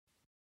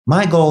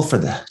My goal for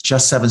the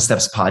Just 7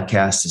 Steps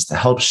podcast is to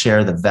help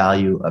share the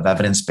value of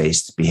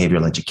evidence-based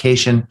behavioral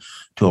education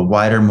to a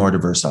wider, more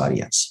diverse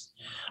audience.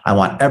 I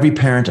want every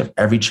parent of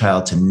every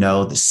child to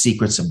know the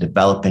secrets of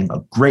developing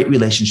a great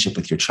relationship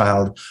with your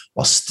child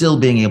while still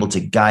being able to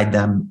guide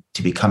them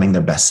to becoming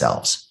their best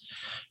selves.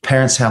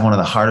 Parents have one of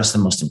the hardest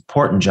and most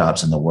important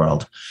jobs in the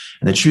world.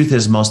 And the truth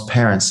is, most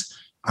parents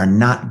are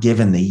not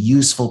given the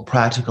useful,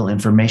 practical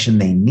information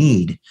they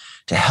need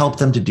to help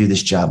them to do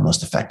this job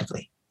most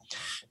effectively.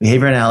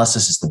 Behavior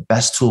analysis is the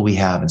best tool we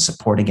have in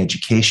supporting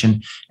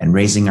education and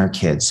raising our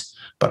kids,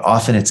 but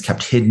often it's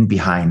kept hidden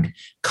behind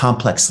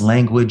complex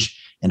language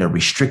and a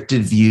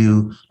restricted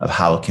view of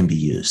how it can be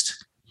used.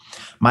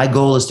 My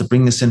goal is to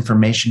bring this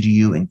information to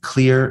you in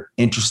clear,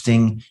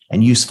 interesting,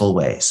 and useful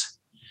ways.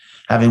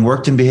 Having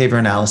worked in behavior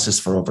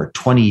analysis for over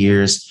 20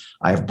 years,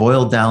 I have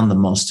boiled down the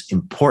most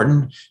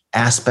important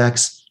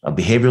aspects of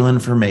behavioral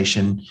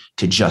information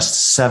to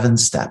just 7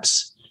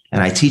 steps.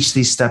 And I teach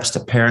these steps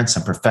to parents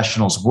and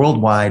professionals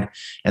worldwide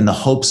in the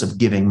hopes of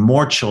giving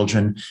more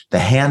children the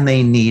hand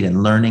they need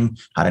in learning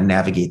how to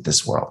navigate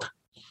this world.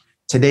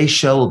 Today's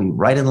show will be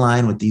right in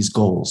line with these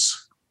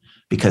goals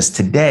because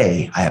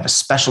today I have a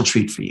special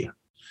treat for you.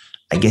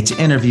 I get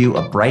to interview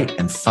a bright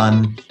and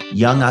fun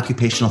young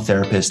occupational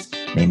therapist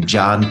named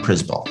Jon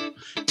Przybyl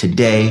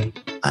today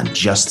on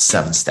Just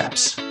 7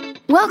 Steps.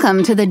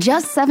 Welcome to the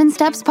Just 7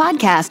 Steps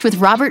podcast with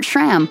Robert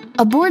Schramm,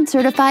 a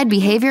board-certified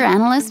behavior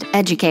analyst,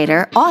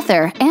 educator,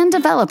 author, and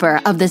developer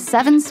of the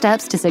 7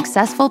 Steps to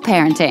Successful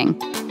Parenting.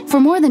 For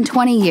more than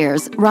 20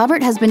 years,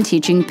 Robert has been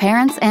teaching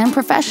parents and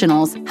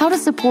professionals how to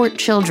support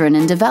children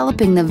in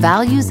developing the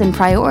values and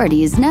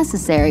priorities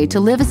necessary to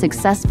live a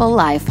successful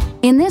life.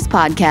 In this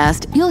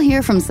podcast, you'll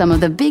hear from some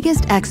of the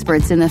biggest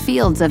experts in the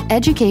fields of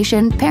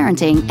education,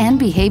 parenting, and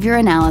behavior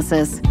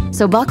analysis.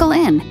 So buckle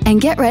in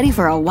and get ready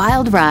for a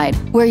wild ride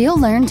where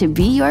you'll learn to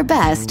be your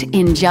best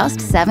in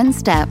just 7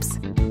 steps.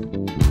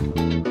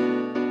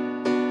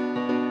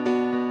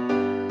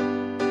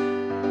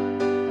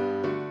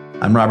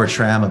 I'm Robert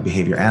Schramm, a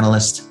behavior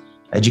analyst,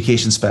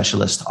 education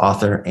specialist,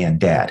 author, and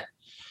dad.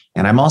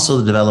 And I'm also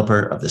the developer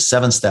of the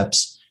 7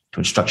 Steps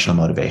to Instructional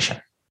Motivation.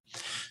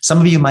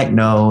 Some of you might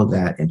know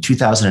that in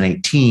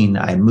 2018,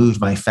 I moved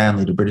my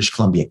family to British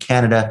Columbia,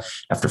 Canada,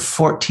 after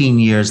 14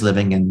 years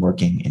living and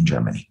working in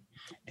Germany.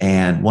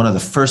 And one of the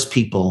first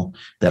people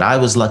that I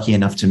was lucky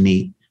enough to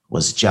meet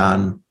was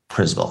Jon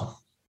Przybyl.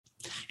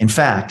 In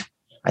fact,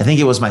 I think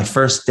it was my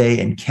first day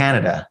in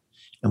Canada,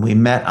 and we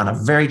met on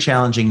a very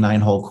challenging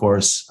 9-hole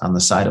course on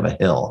the side of a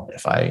hill,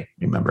 if I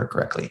remember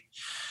correctly.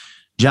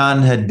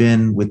 Jon had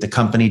been with the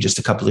company just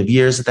a couple of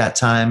years at that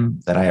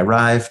time that I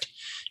arrived,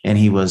 and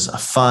he was a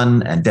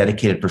fun and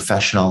dedicated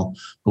professional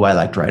who I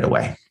liked right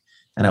away.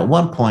 And at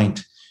one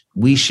point,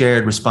 we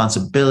shared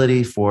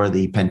responsibility for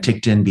the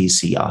Penticton,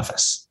 BC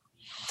office.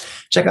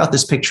 Check out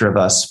this picture of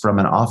us from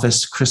an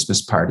office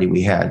Christmas party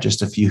we had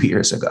just a few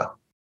years ago.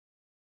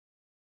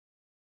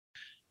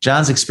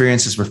 Jon's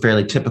experiences were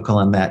fairly typical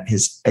in that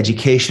his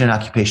education and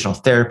occupational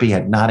therapy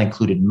had not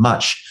included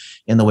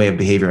much in the way of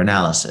behavior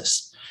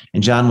analysis.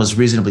 And Jon was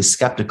reasonably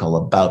skeptical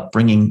about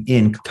bringing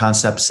in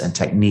concepts and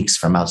techniques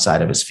from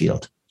outside of his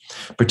field,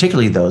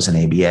 particularly those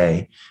in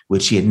ABA,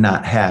 which he had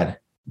not had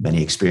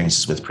many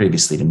experiences with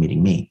previously to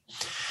meeting me.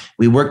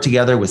 We worked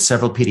together with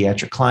several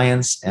pediatric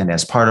clients, and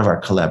as part of our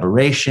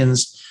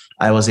collaborations,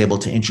 I was able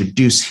to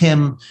introduce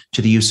him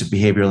to the use of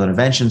behavioral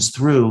interventions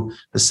through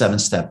the 7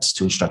 Steps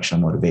to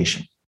Instructional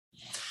Motivation.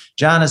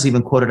 Jon is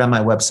even quoted on my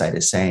website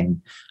as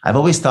saying, "I've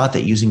always thought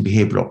that using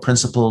behavioral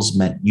principles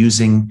meant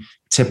using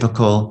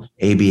typical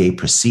ABA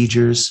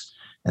procedures,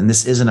 and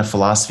this isn't a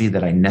philosophy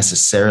that I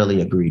necessarily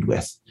agreed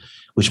with,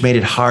 which made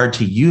it hard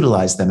to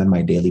utilize them in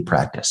my daily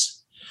practice."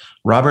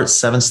 Robert's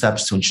 7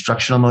 Steps to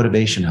Instructional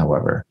Motivation,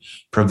 however,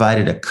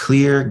 provided a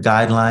clear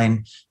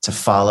guideline to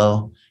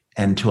follow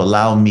and to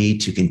allow me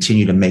to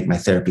continue to make my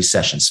therapy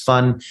sessions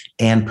fun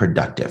and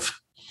productive.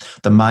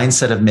 The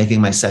mindset of making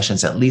my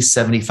sessions at least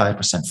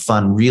 75%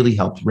 fun really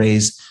helped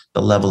raise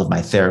the level of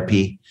my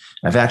therapy.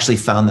 I've actually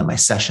found that my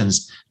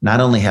sessions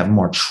not only have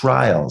more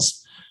trials,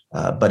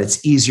 but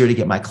it's easier to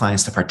get my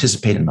clients to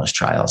participate in those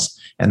trials,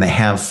 and they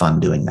have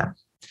fun doing them.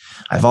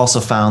 I've also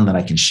found that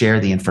I can share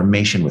the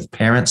information with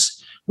parents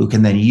who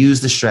can then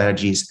use the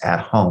strategies at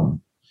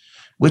home,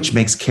 which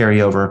makes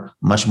carryover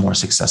much more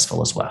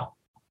successful as well.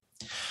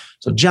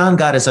 So Jon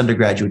got his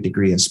undergraduate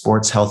degree in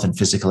sports, health, and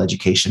physical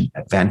education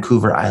at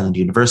Vancouver Island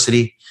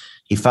University.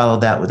 He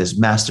followed that with his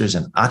master's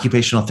in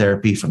occupational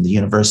therapy from the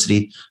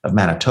University of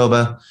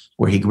Manitoba,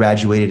 where he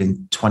graduated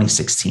in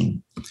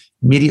 2016.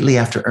 Immediately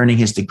after earning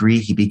his degree,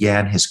 he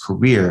began his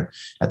career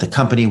at the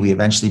company we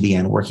eventually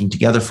began working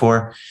together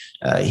for.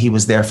 He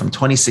was there from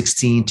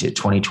 2016 to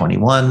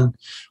 2021,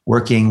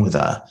 working with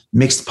a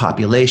mixed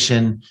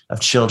population of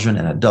children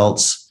and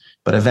adults,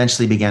 but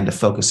eventually began to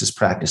focus his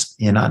practice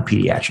in on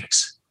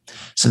pediatrics.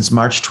 Since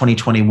March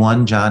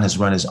 2021, Jon has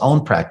run his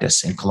own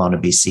practice in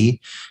Kelowna, BC,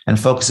 and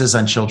focuses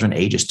on children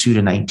ages 2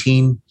 to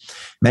 19.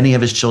 Many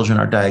of his children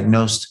are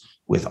diagnosed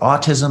with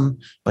autism,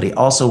 but he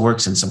also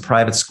works in some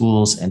private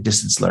schools and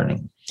distance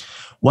learning.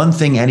 One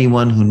thing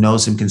anyone who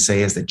knows him can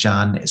say is that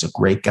Jon is a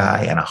great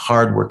guy and a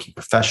hardworking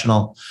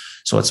professional.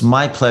 So it's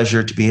my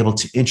pleasure to be able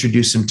to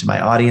introduce him to my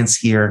audience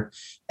here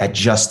at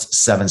Just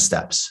 7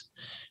 Steps.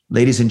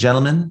 Ladies and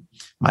gentlemen,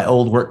 my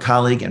old work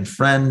colleague and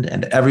friend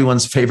and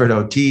everyone's favorite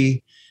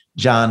OT,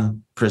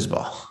 Jon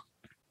Przybyl.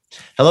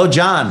 Hello,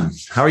 Jon.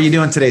 How are you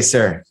doing today,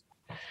 sir?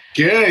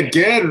 Good.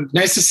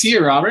 Nice to see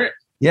you, Robert.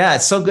 Yeah,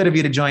 it's so good of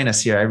you to join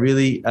us here. I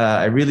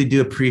really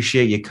do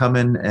appreciate you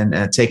coming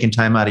and taking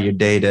time out of your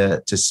day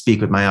to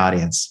speak with my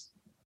audience.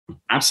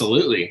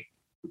 Absolutely.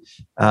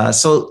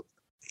 So,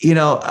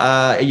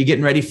 are you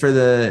getting ready for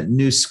the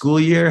new school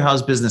year?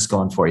 How's business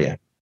going for you?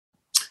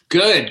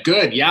 Good.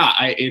 Yeah,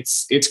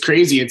 it's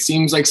crazy. It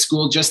seems like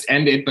school just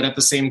ended, but at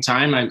the same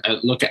time, I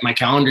look at my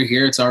calendar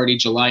here. It's already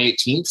July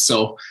 18th.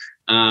 So,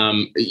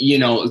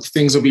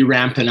 things will be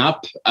ramping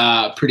up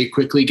pretty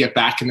quickly, get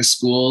back into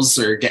schools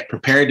or get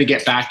prepared to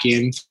get back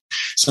in.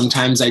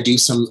 Sometimes I do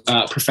some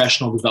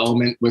professional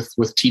development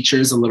with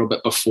teachers a little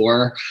bit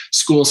before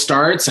school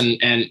starts.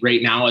 And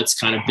right now it's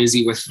kind of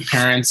busy with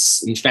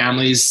parents and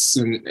families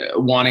and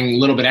wanting a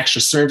little bit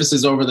extra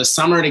services over the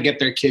summer to get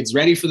their kids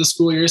ready for the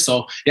school year.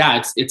 So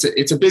yeah,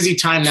 it's a busy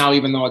time now,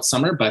 even though it's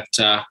summer, but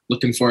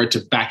looking forward to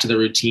back to the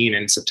routine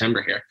in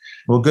September here.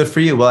 Well, good for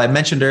you. Well, I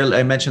mentioned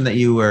that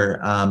you were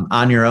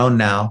on your own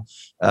now,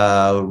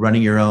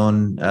 running your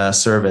own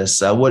service.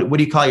 What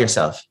do you call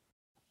yourself?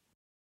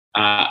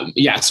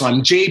 So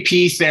I'm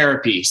JP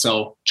Therapy.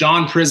 So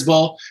Jon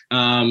Przybyl,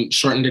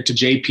 shortened it to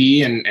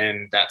JP,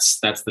 and that's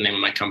the name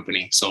of my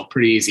company. So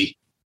pretty easy.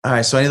 All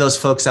right. So any of those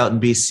folks out in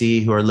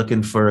BC who are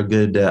looking for a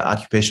good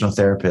occupational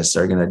therapist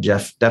are going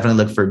to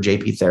definitely look for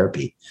JP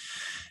Therapy.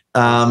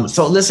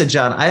 So listen,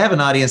 Jon, I have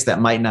an audience that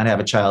might not have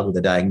a child with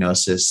a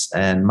diagnosis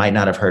and might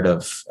not have heard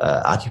of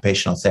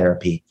occupational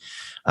therapy.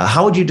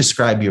 How would you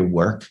describe your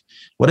work?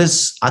 What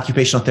does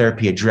occupational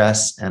therapy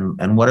address,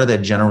 and what are the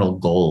general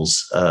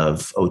goals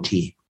of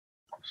OT?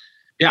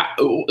 Yeah.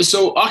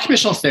 So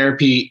occupational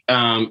therapy,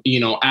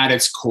 at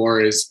its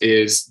core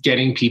is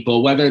getting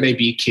people, whether they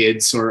be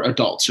kids or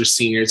adults or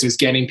seniors, is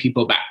getting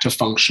people back to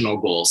functional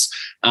goals.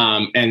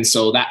 And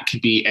so that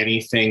could be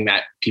anything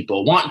that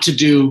people want to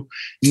do,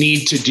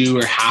 need to do,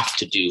 or have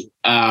to do.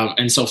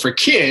 And so for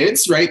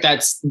kids, right,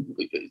 that's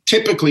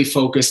typically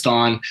focused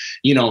on,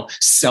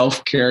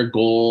 self-care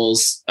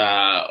goals,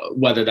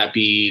 whether that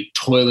be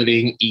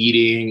toileting,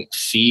 eating,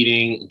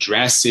 feeding,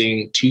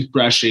 dressing,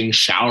 toothbrushing,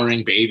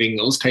 showering, bathing,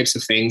 those types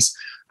of things.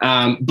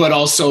 But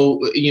also,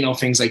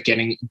 things like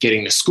getting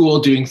to school,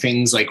 doing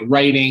things like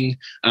writing,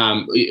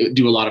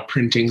 do a lot of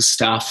printing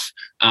stuff,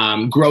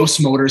 gross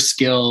motor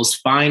skills,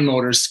 fine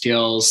motor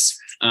skills.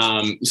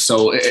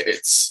 So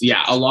it's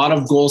a lot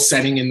of goal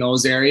setting in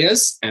those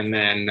areas, and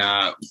then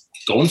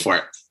going for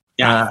it.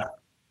 Yeah.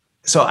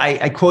 So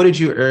I quoted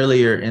you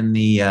earlier in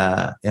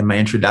my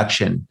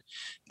introduction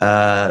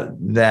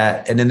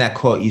and in that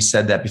quote you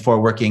said that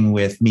before working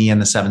with me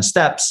and the 7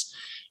 Steps,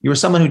 you were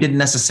someone who didn't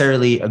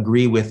necessarily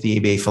agree with the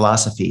ABA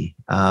philosophy.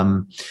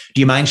 Do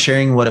you mind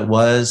sharing what it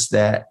was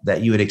that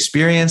you had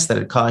experienced that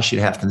had caused you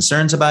to have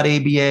concerns about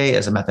ABA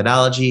as a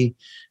methodology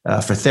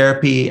for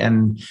therapy?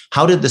 And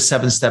how did the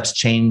 7 Steps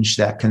change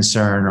that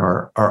concern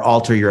or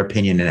alter your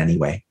opinion in any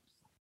way?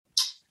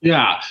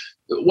 Yeah.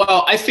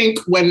 Well, I think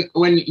when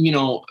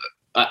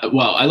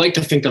I like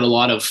to think that a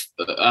lot of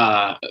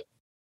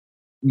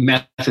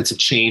methods have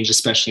changed,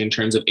 especially in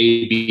terms of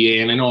ABA.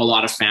 And I know a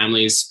lot of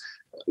families,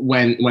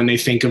 when they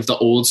think of the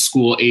old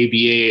school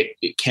ABA,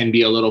 it can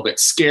be a little bit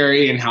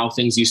scary and how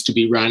things used to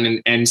be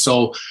run. And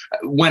so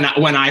when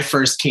I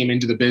first came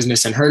into the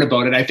business and heard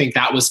about it, I think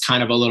that was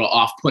kind of a little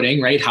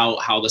off-putting, right?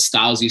 How the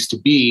styles used to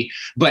be.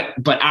 But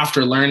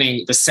after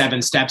learning the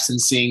 7 Steps and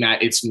seeing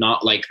that it's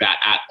not like that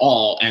at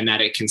all, and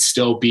that it can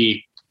still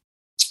be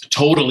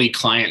totally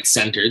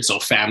client-centered, so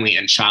family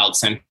and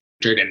child-centered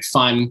and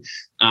fun,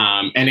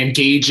 and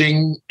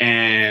engaging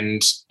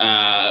and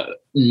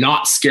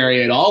not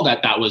scary at all,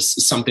 that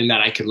was something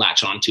that I could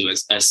latch onto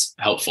as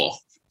helpful.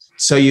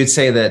 So you'd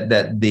say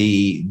that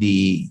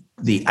the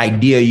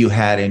idea you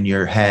had in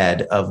your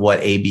head of what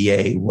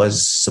ABA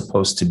was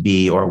supposed to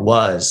be or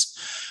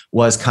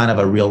was kind of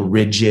a real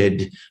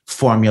rigid,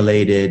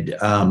 formulated,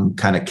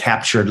 kind of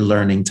captured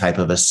learning type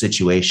of a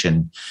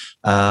situation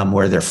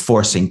where they're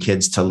forcing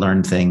kids to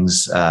learn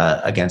things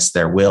against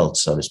their will,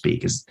 so to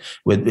speak. Is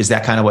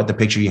that kind of what the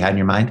picture you had in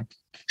your mind?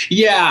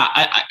 Yeah,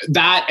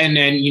 that, and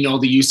then,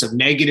 the use of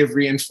negative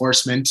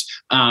reinforcement.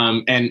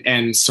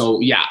 And so,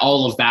 yeah,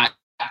 all of that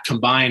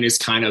combined is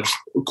kind of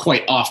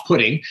quite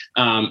off-putting.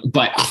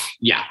 But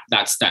yeah,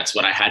 that's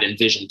what I had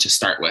envisioned to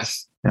start with.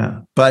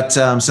 Yeah. But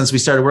since we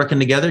started working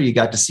together, you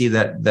got to see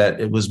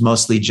that it was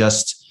mostly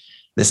just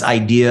this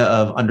idea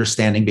of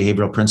understanding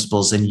behavioral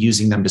principles and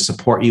using them to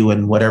support you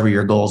in whatever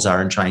your goals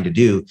are and trying to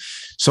do.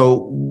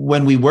 So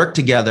when we worked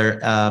together,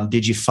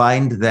 did you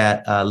find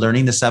that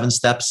learning the 7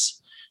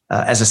 Steps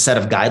as a set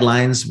of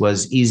guidelines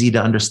was easy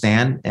to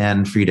understand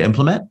and for you to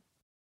implement?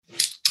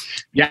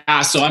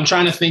 Yeah. So I'm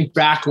trying to think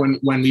back when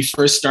we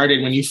first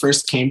started, when you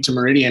first came to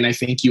Meridian, I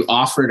think you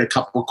offered a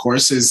couple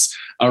courses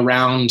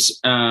around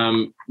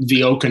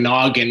the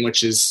Okanagan,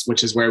 which is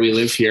where we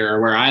live here,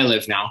 or where I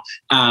live now.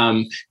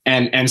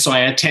 And so I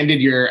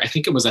attended I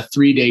think it was a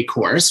 3-day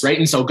course, right?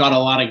 And so got a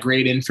lot of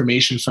great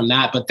information from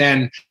that. But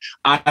then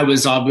I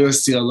was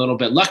obviously a little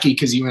bit lucky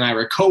because you and I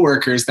were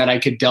coworkers, that I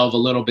could delve a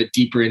little bit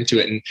deeper into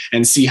it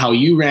and see how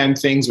you ran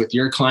things with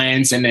your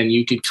clients. And then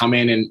you could come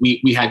in, and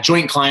we had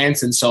joint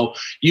clients. And so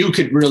you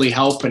could really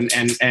help and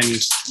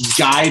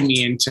guide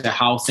me into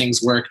how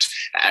things worked,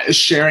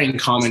 sharing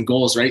common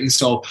goals, right? And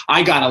so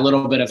I got a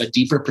little bit of a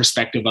deeper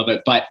perspective of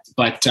it, but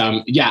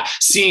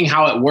seeing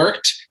how it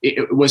worked,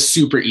 it was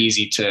super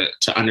easy to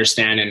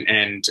understand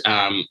and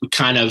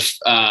kind of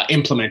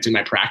implement in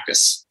my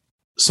practice.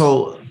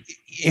 So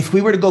if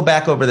we were to go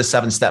back over the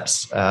 7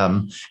 steps,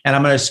 and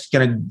I'm just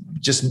going to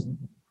just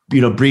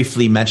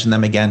briefly mention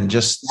them again,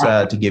 just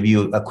to give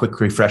you a quick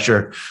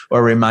refresher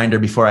or reminder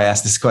before I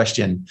ask this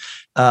question.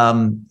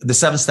 The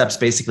 7 steps,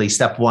 basically: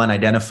 step 1,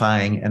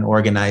 identifying and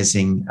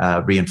organizing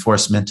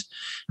reinforcement.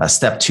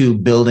 Step 2,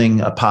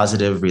 building a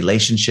positive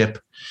relationship.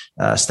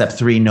 Step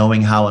 3,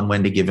 knowing how and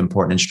when to give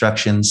important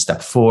instructions.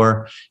 Step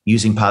 4,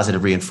 using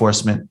positive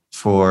reinforcement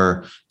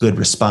for good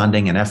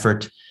responding and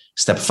effort.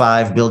 Step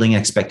 5, building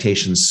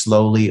expectations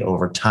slowly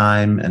over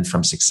time and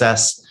from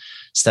success.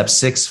 Step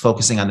 6,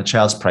 focusing on the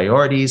child's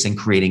priorities and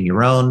creating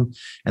your own.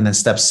 And then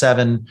step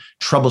 7,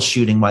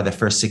 troubleshooting why the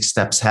first 6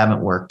 steps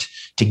haven't worked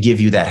to give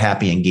you that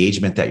happy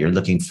engagement that you're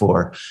looking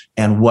for,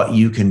 and what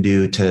you can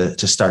do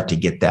to start to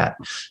get that.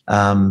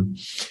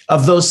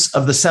 Of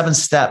the 7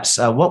 steps,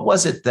 what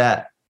was it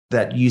that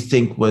you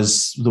think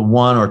was the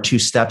 1 or 2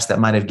 steps that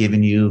might have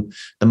given you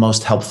the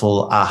most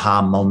helpful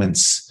aha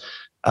moments,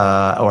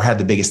 or had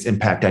the biggest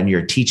impact on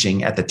your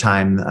teaching at the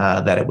time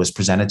that it was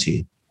presented to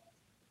you?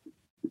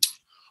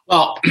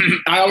 Well,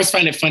 I always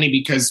find it funny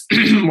because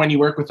when you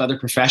work with other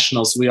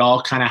professionals, we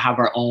all kind of have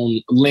our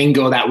own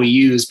lingo that we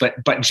use, but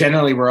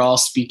generally we're all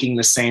speaking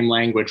the same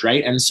language,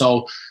 right? And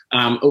so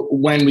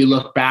when we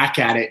look back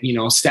at it,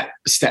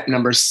 step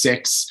number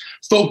 6,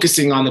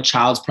 focusing on the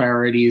child's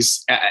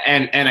priorities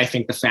and I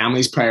think the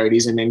family's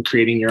priorities, and then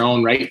creating your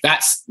own, right?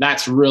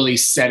 That's really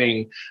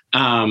setting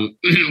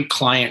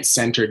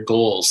client-centered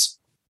goals.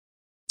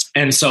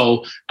 And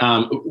so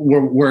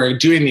we're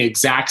doing the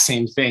exact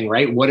same thing,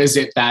 right? What is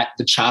it that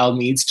the child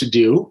needs to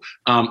do,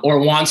 or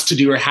wants to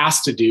do, or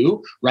has to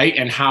do, right?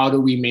 And how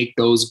do we make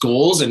those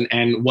goals,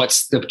 and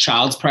what's the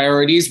child's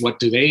priorities? What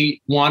do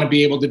they want to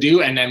be able to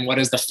do? And then what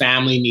does the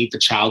family need the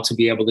child to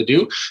be able to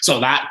do?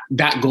 So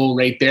that goal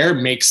right there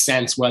makes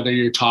sense, whether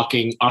you're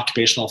talking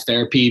occupational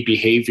therapy,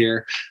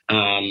 behavior,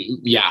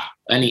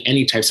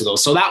 any types of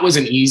those. So that was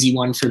an easy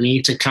one for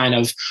me to kind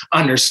of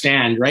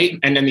understand, right?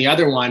 And then the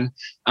other one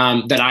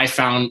that I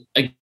found,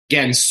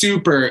 again,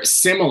 super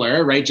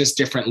similar, right? Just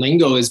different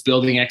lingo, is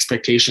building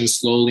expectations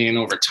slowly and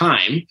over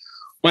time.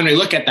 When we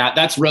look at that,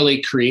 that's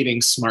really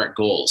creating SMART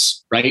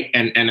goals, right?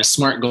 And a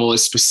SMART goal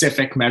is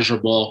specific,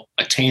 measurable,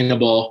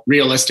 attainable,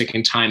 realistic,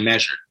 and time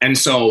measured. And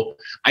so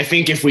I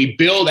think if we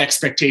build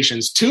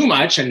expectations too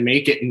much and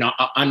make it not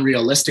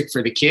unrealistic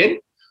for the kid,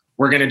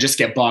 we're going to just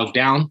get bogged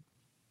down.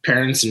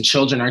 Parents and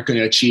children aren't going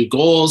to achieve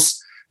goals.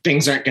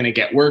 Things aren't going to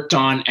get worked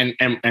on, and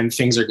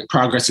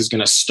progress is going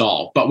to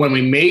stall. But when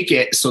we make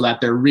it so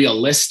that they're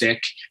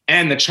realistic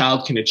and the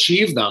child can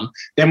achieve them,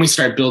 then we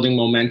start building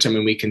momentum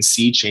and we can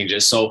see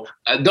changes. So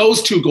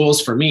those 2 goals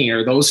for me,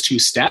 or those 2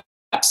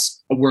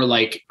 steps, were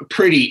like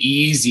pretty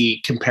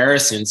easy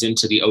comparisons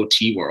into the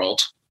OT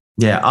world.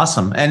 Yeah,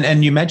 awesome.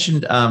 And you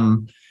mentioned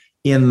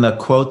in the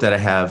quote that I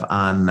have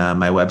on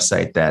my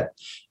website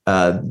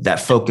that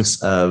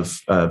focus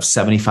of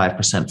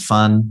 75%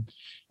 fun,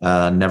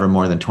 never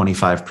more than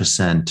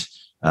 25%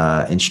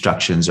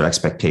 instructions or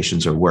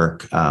expectations or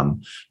work,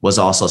 was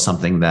also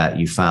something that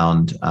you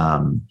found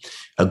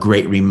a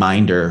great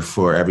reminder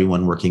for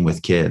everyone working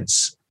with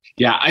kids.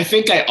 Yeah, I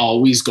think I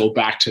always go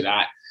back to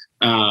that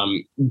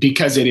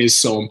because it is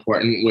so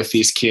important with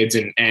these kids.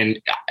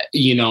 And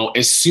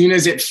as soon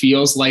as it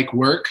feels like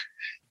work,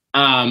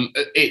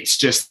 it's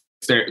just,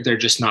 they're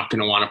just not going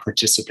to want to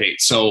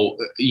participate. So,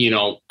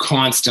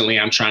 constantly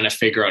I'm trying to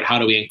figure out how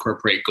do we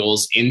incorporate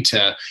goals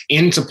into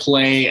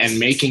play, and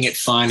making it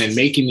fun, and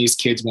making these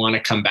kids want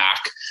to come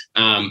back.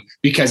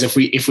 Because if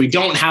we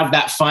don't have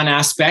that fun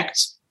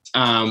aspect,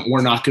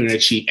 we're not going to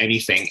achieve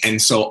anything.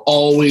 And so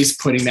always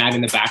putting that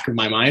in the back of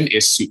my mind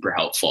is super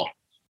helpful.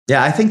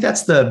 Yeah, I think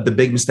that's the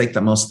big mistake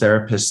that most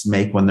therapists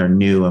make when they're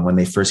new and when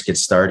they first get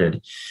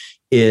started,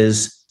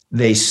 is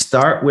they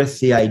start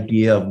with the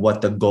idea of what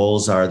the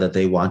goals are that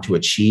they want to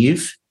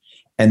achieve.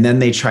 And then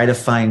they try to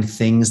find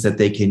things that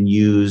they can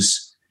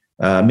use.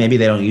 Maybe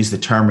they don't use the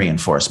term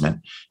reinforcement,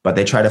 but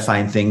they try to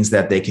find things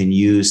that they can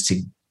use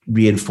to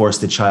reinforce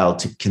the child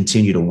to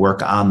continue to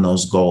work on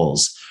those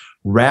goals,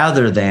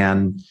 rather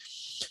than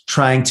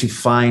trying to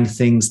find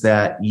things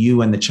that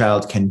you and the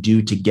child can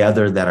do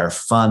together that are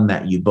fun,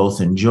 that you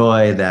both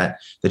enjoy, that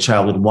the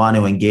child would want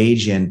to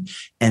engage in,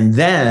 and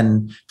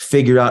then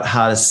figure out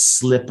how to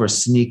slip or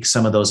sneak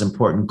some of those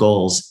important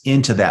goals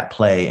into that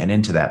play and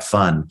into that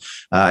fun.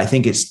 I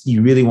think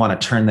you really want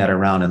to turn that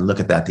around and look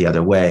at that the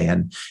other way.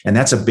 And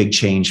that's a big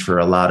change for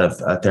a lot of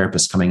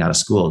therapists coming out of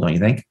school, don't you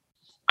think?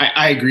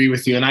 I agree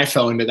with you. And I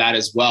fell into that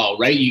as well,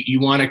 right? You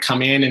want to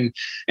come in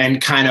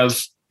and kind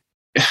of,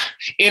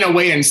 in a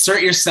way,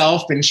 insert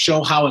yourself and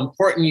show how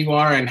important you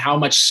are and how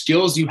much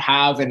skills you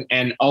have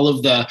and all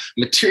of the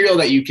material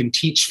that you can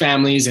teach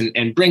families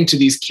and bring to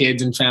these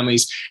kids and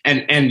families.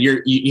 And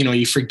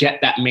you forget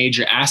that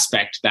major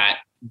aspect that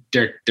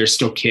they're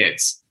still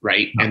kids,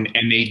 right? And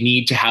they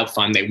need to have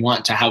fun. They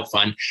want to have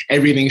fun.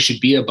 Everything should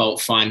be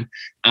about fun.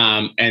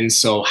 And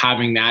so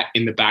having that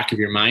in the back of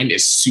your mind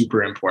is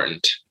super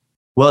important.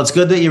 Well, it's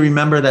good that you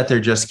remember that they're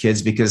just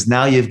kids, because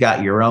now you've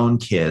got your own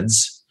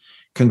kids.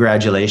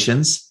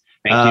 Congratulations.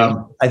 Thank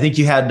you. I think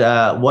you had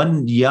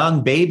one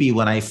young baby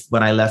when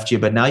I left you,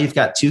 but now you've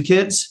got two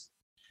kids.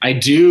 I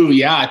do.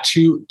 Yeah.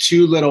 Two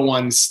little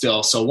ones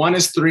still. So one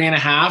is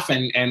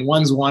 3.5 and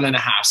one's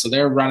 1.5. So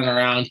they're running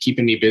around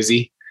keeping me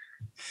busy.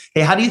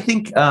 Hey, how do you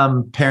think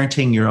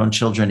parenting your own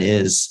children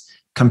is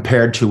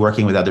compared to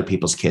working with other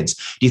people's kids?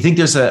 Do you think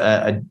there's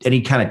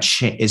any kind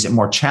of is it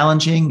more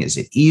challenging? Is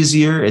it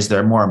easier? Is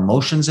there more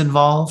emotions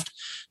involved?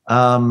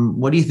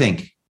 What do you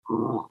think?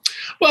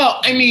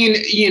 Well, I mean,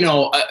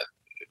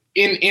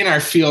 in our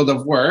field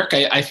of work,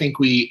 I think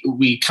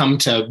we come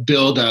to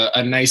build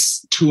a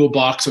nice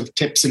toolbox of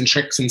tips and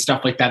tricks and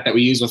stuff like that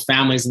we use with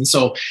families. And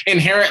so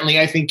inherently,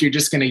 I think you're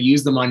just going to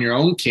use them on your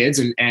own kids.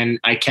 And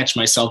I catch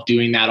myself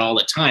doing that all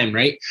the time,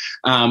 right?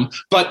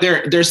 But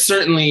there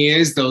certainly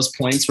is those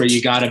points where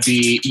you got to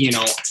be,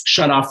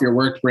 shut off your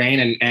work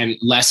brain and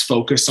less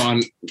focus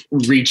on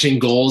reaching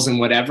goals and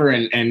whatever,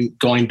 and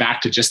going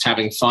back to just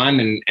having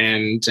fun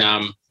and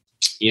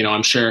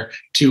I'm sure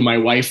too, my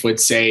wife would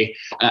say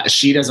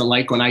she doesn't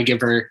like when I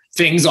give her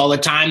things all the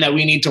time that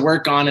we need to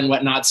work on and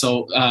whatnot.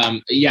 So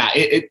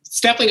it's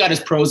definitely got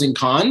its pros and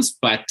cons,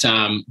 but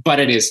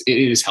it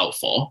is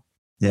helpful.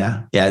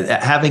 Yeah.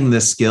 Having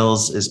the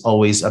skills is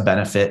always a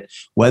benefit,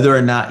 whether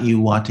or not you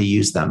want to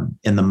use them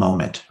in the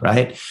moment,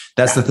 right?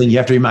 That's the thing. You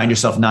have to remind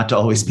yourself not to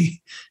always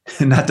be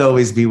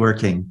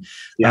working.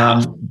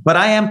 Yeah. But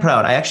I am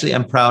proud. I actually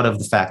am proud of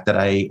the fact that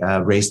I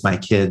raised my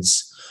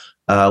kids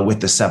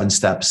with the 7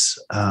 steps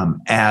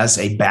as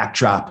a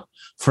backdrop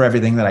for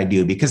everything that I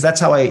do, because that's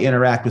how I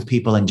interact with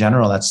people in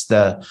general. That's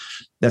the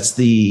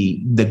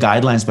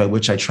guidelines by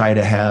which I try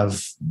to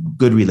have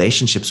good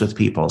relationships with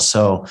people.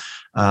 So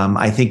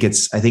I think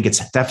it's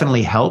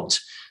definitely helped.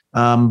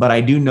 But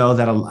I do know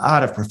that a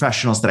lot of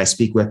professionals that I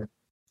speak with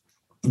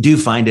do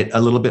find it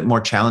a little bit more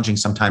challenging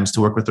sometimes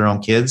to work with their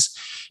own kids,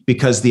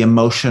 because the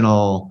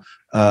emotional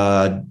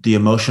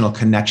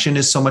connection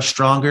is so much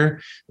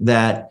stronger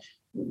that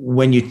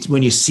when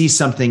you see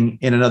something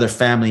in another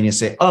family and you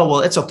say, oh,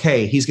 well, it's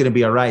okay, he's going to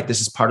be all right, this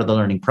is part of the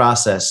learning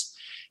process.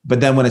 But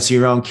then when it's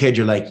your own kid,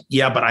 you're like,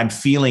 yeah, but I'm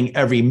feeling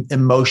every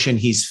emotion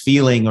he's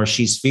feeling or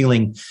she's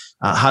feeling.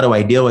 How do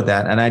I deal with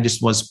that? And I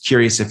just was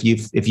curious if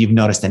you've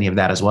noticed any of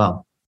that as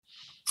well.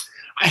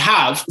 I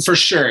have, for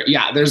sure.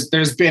 Yeah,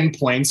 there's been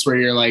points where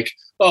you're like,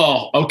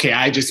 oh, okay,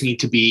 I just need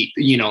to be,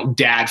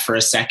 dad for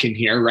a second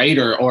here, right?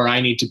 Or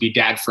I need to be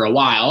dad for a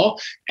while.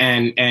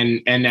 And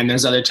then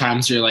there's other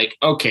times you're like,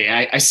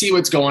 okay, I see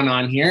what's going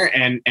on here,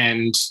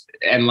 and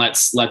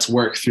let's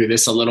work through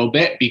this a little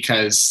bit,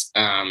 because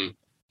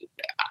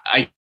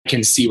I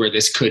can see where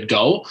this could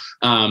go.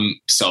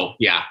 So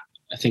yeah,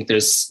 I think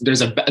there's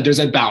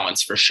a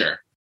balance for sure.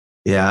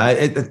 Yeah,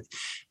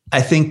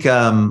 I think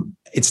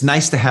it's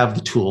nice to have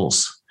the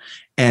tools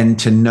and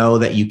to know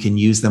that you can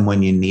use them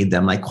when you need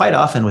them. Like quite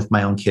often with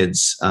my own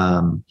kids,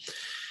 I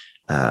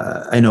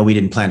know we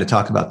didn't plan to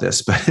talk about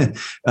this, but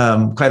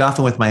quite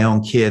often with my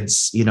own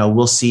kids,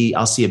 I'll see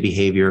a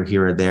behavior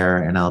here or there,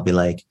 and I'll be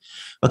like,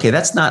 okay,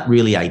 that's not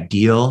really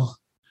ideal,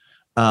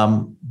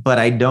 but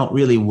I don't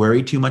really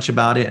worry too much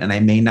about it, and I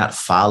may not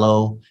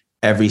follow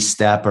every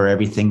step or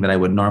everything that I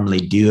would normally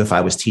do if I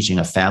was teaching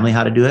a family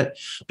how to do it,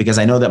 because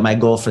I know that my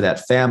goal for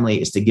that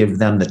family is to give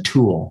them the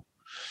tool,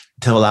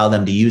 to allow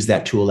them to use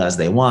that tool as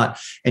they want.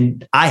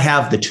 And I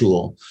have the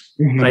tool,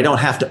 but I don't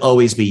have to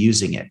always be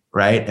using it,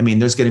 right? I mean,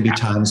 there's going to be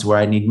times where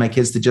I need my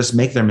kids to just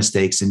make their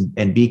mistakes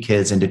and be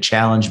kids and to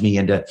challenge me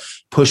and to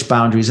push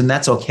boundaries, and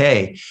that's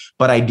okay.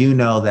 But I do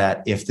know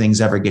that if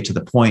things ever get to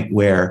the point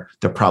where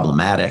they're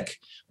problematic,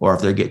 or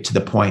if they get to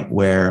the point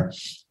where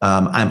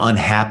I'm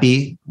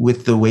unhappy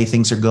with the way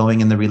things are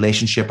going in the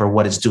relationship or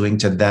what it's doing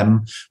to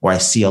them, or I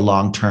see a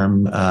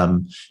long-term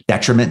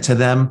detriment to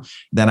them,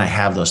 then I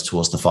have those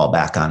tools to fall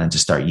back on and to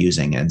start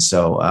using. And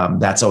so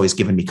that's always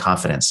given me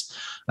confidence.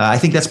 I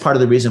think that's part of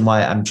the reason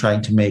why I'm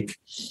trying to make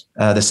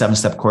the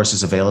 7-step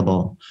courses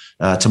available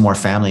to more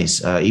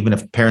families, even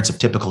if parents of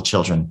typical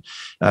children,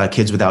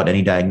 kids without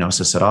any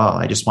diagnosis at all.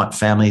 I just want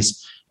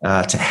families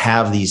to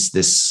have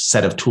this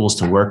set of tools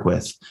to work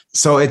with.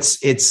 So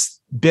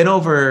it's been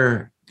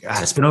over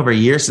God, it's been over a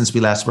year since we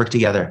last worked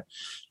together.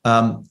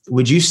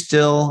 Would you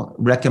still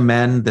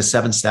recommend the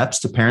 7 steps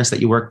to parents that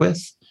you work with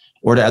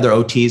or to other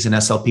OTs and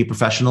SLP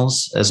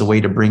professionals as a way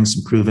to bring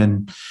some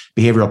proven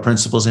behavioral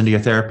principles into your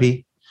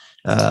therapy?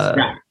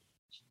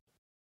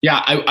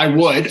 Yeah, I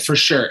would for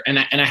sure. And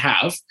I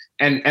have,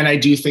 and I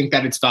do think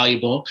that it's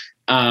valuable.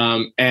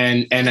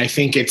 And I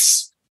think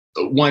it's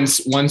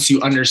once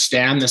you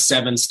understand the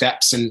 7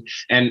 steps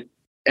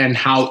and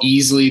how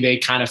easily they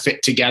kind of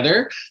fit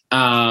together.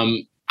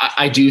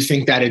 I do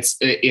think that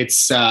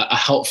it's a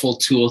helpful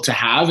tool to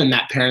have, and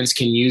that parents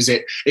can use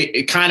it.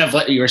 It kind of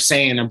what you were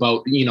saying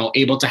about,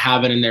 able to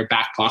have it in their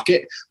back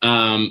pocket.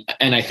 And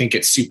I think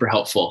it's super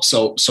helpful.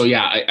 So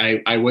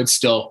yeah, I would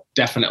still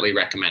definitely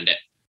recommend it.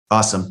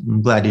 Awesome.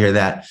 I'm glad to hear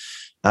that.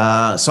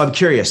 So I'm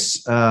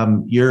curious,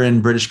 you're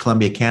in British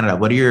Columbia, Canada.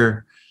 What are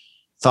your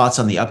thoughts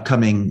on the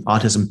upcoming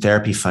autism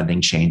therapy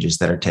funding changes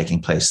that are taking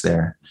place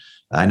there?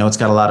 I know it's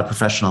got a lot of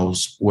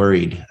professionals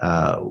worried.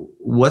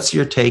 What's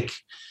your take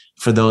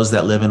for those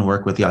that live and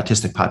work with the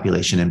autistic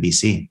population in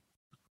BC?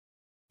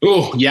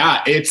 Oh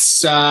yeah,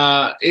 it's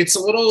a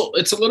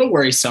little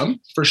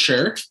worrisome for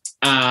sure.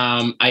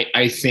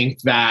 I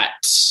think that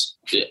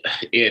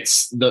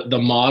it's the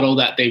model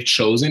that they've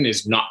chosen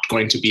is not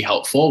going to be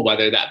helpful,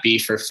 whether that be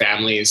for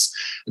families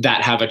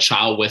that have a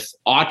child with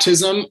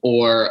autism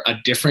or a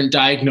different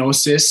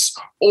diagnosis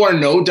or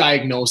no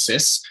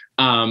diagnosis.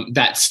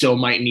 That still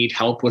might need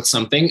help with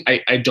something.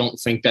 I don't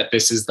think that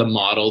this is the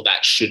model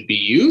that should be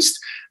used.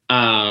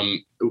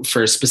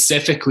 For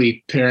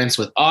specifically parents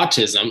with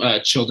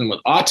autism, children with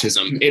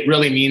autism, it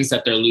really means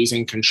that they're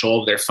losing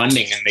control of their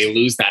funding and they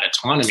lose that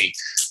autonomy.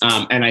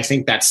 And I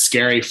think that's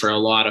scary for a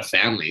lot of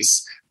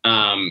families,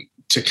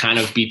 to kind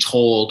of be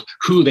told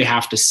who they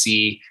have to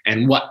see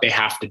and what they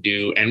have to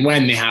do and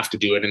when they have to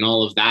do it. And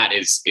all of that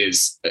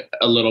is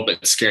a little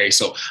bit scary.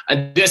 So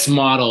this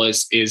model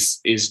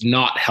is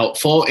not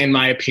helpful, in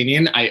my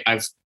opinion.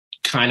 I've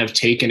kind of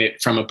taken it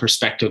from a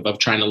perspective of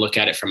trying to look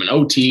at it from an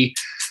OT,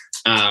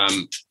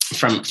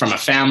 from a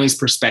family's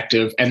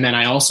perspective. And then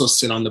I also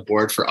sit on the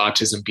board for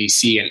Autism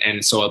BC.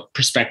 And so a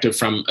perspective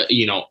from,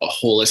 a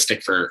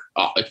holistic for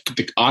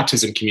the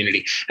autism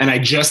community. And I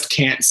just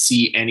can't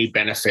see any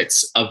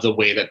benefits of the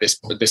way that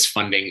this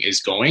funding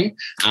is going.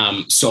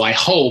 So I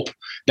hope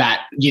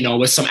that,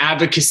 with some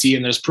advocacy,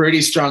 and there's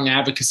pretty strong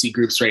advocacy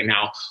groups right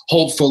now,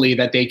 hopefully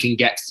that they can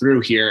get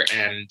through here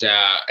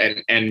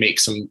and make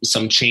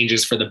some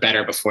changes for the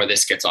better before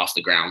this gets off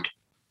the ground.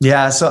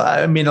 Yeah. So,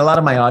 I mean, a lot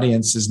of my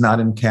audience is not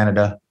in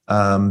Canada.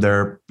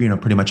 They're,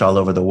 pretty much all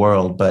over the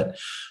world, but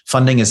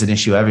funding is an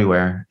issue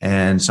everywhere.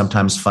 And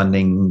sometimes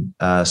funding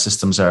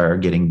systems are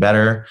getting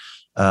better.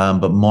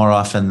 But more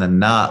often than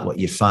not, what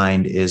you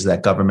find is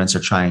that governments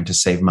are trying to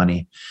save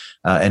money.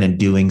 And in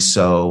doing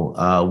so,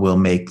 will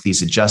make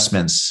these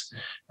adjustments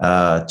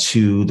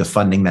to the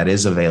funding that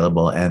is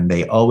available. And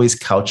they always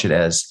couch it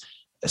as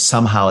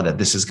somehow that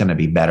this is going to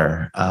be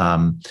better.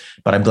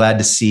 But I'm glad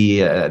to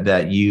see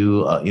that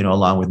you,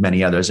 along with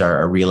many others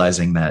are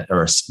realizing that,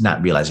 or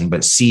not realizing,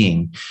 but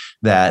seeing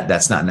that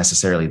that's not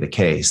necessarily the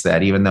case,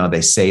 that even though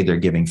they say they're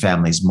giving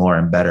families more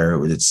and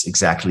better, it's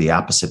exactly the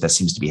opposite that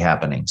seems to be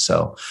happening.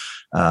 So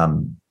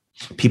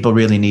people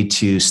really need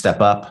to step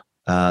up.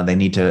 They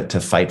need to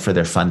fight for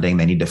their funding.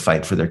 They need to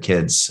fight for their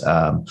kids'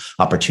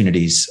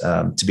 opportunities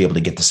to be able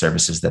to get the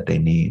services that they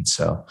need.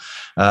 So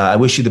I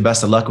wish you the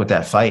best of luck with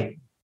that fight.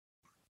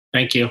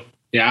 Thank you.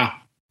 Yeah.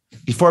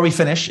 Before we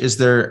finish, is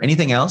there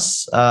anything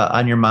else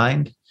on your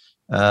mind?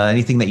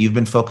 Anything that you've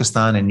been focused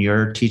on in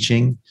your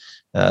teaching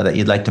that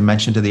you'd like to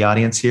mention to the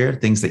audience here?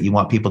 Things that you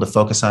want people to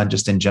focus on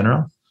just in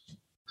general?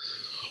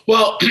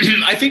 Well,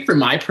 I think for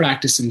my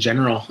practice in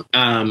general,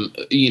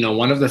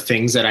 one of the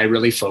things that I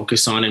really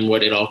focus on and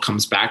what it all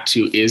comes back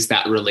to is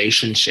that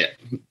relationship.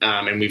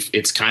 And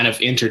it's kind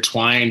of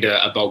intertwined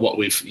about what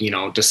we've,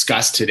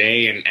 discussed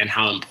today and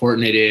how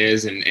important it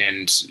is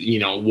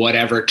and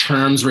whatever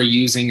terms we're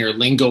using or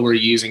lingo we're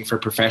using for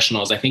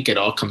professionals, I think it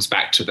all comes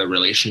back to the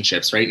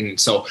relationships, right? And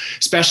so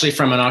especially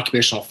from an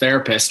occupational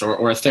therapist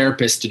or a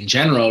therapist in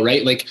general,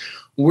 right? Like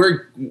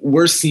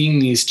we're seeing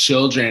these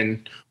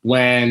children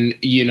when,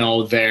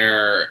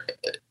 they're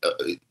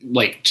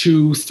like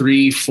 2,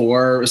 3,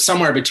 4,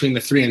 somewhere between the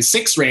 3 and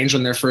 6 range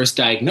when they're first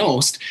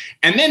diagnosed.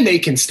 And then they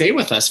can stay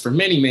with us for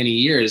many, many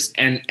years.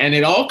 And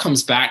it all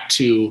comes back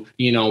to,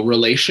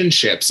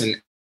 relationships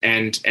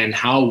and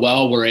how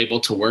well we're able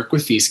to work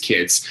with these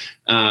kids.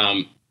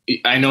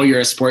 I know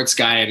you're a sports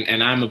guy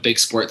and I'm a big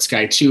sports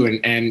guy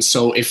too. And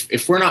so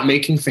if we're not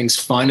making things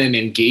fun and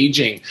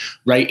engaging,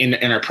 right,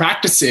 in our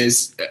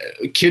practices,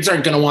 kids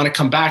aren't going to want to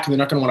come back and they're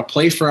not going to want to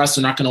play for us.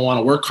 They're not going to want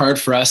to work hard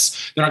for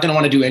us. They're not going to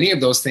want to do any of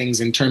those things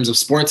in terms of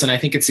sports. And I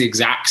think it's the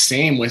exact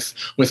same with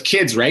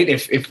kids, right?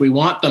 If we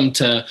want them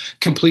to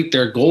complete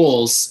their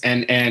goals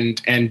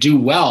and do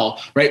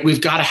well, right,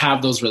 we've got to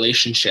have those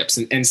relationships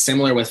and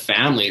similar with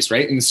families,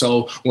 right? And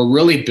so we're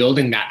really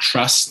building that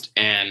trust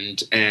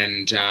and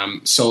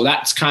so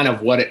that's kind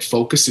of what it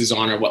focuses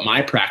on, or what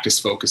my practice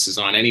focuses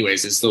on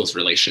anyways, is those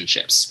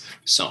relationships.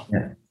 So,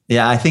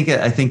 yeah, I think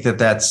that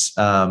that's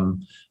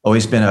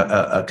always been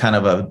a kind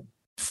of a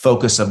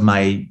focus of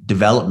my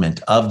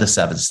development of the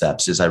 7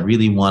 steps is I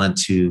really wanted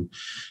to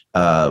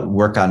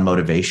work on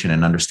motivation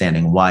and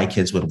understanding why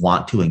kids would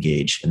want to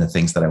engage in the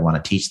things that I want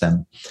to teach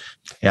them.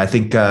 Yeah,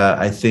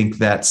 I think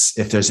that's,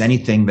 if there's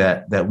anything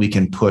that we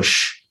can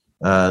push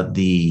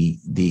the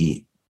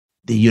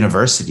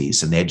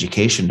universities and the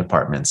education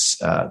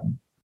departments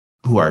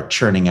who are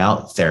churning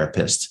out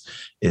therapists,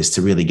 is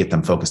to really get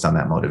them focused on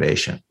that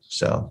motivation.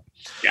 So,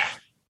 yeah,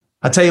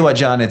 I'll tell you what,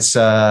 Jon, it's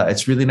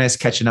really nice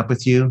catching up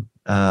with you.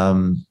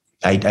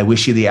 I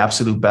wish you the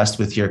absolute best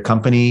with your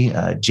company,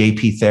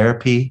 JP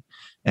Therapy.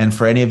 And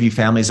for any of you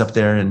families up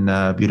there in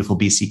beautiful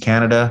BC,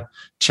 Canada,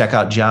 check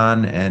out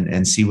Jon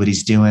and see what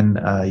he's doing.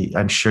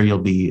 I'm sure you'll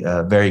be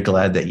very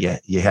glad that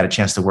you had a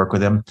chance to work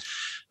with him.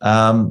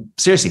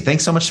 Seriously,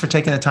 thanks so much for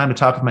taking the time to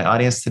talk with my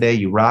audience today.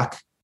 You rock.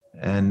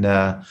 And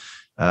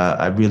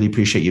I really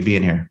appreciate you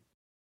being here.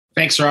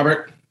 Thanks,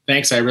 Robert.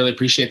 Thanks. I really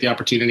appreciate the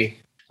opportunity.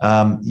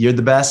 You're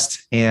the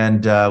best.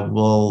 And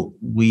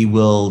we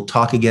will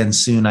talk again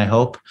soon, I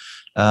hope.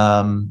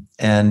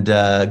 And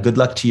good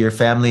luck to your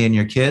family and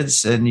your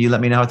kids. And you let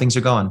me know how things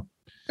are going.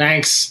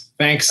 Thanks.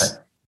 All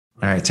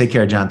right. Take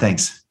care, Jon.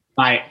 Thanks.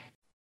 Bye.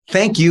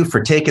 Thank you for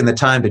taking the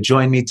time to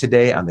join me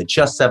today on the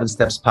Just 7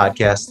 Steps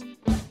podcast.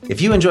 If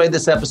you enjoyed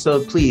this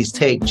episode, please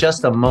take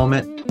just a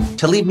moment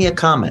to leave me a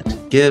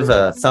comment, give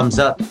a thumbs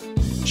up,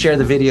 share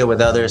the video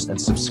with others,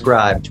 and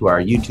subscribe to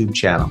our YouTube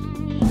channel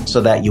so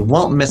that you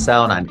won't miss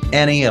out on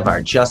any of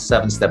our Just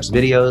 7 Steps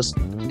videos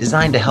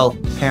designed to help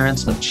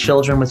parents of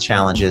children with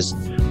challenges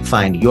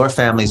find your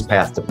family's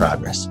path to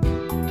progress.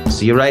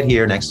 See you right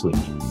here next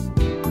week.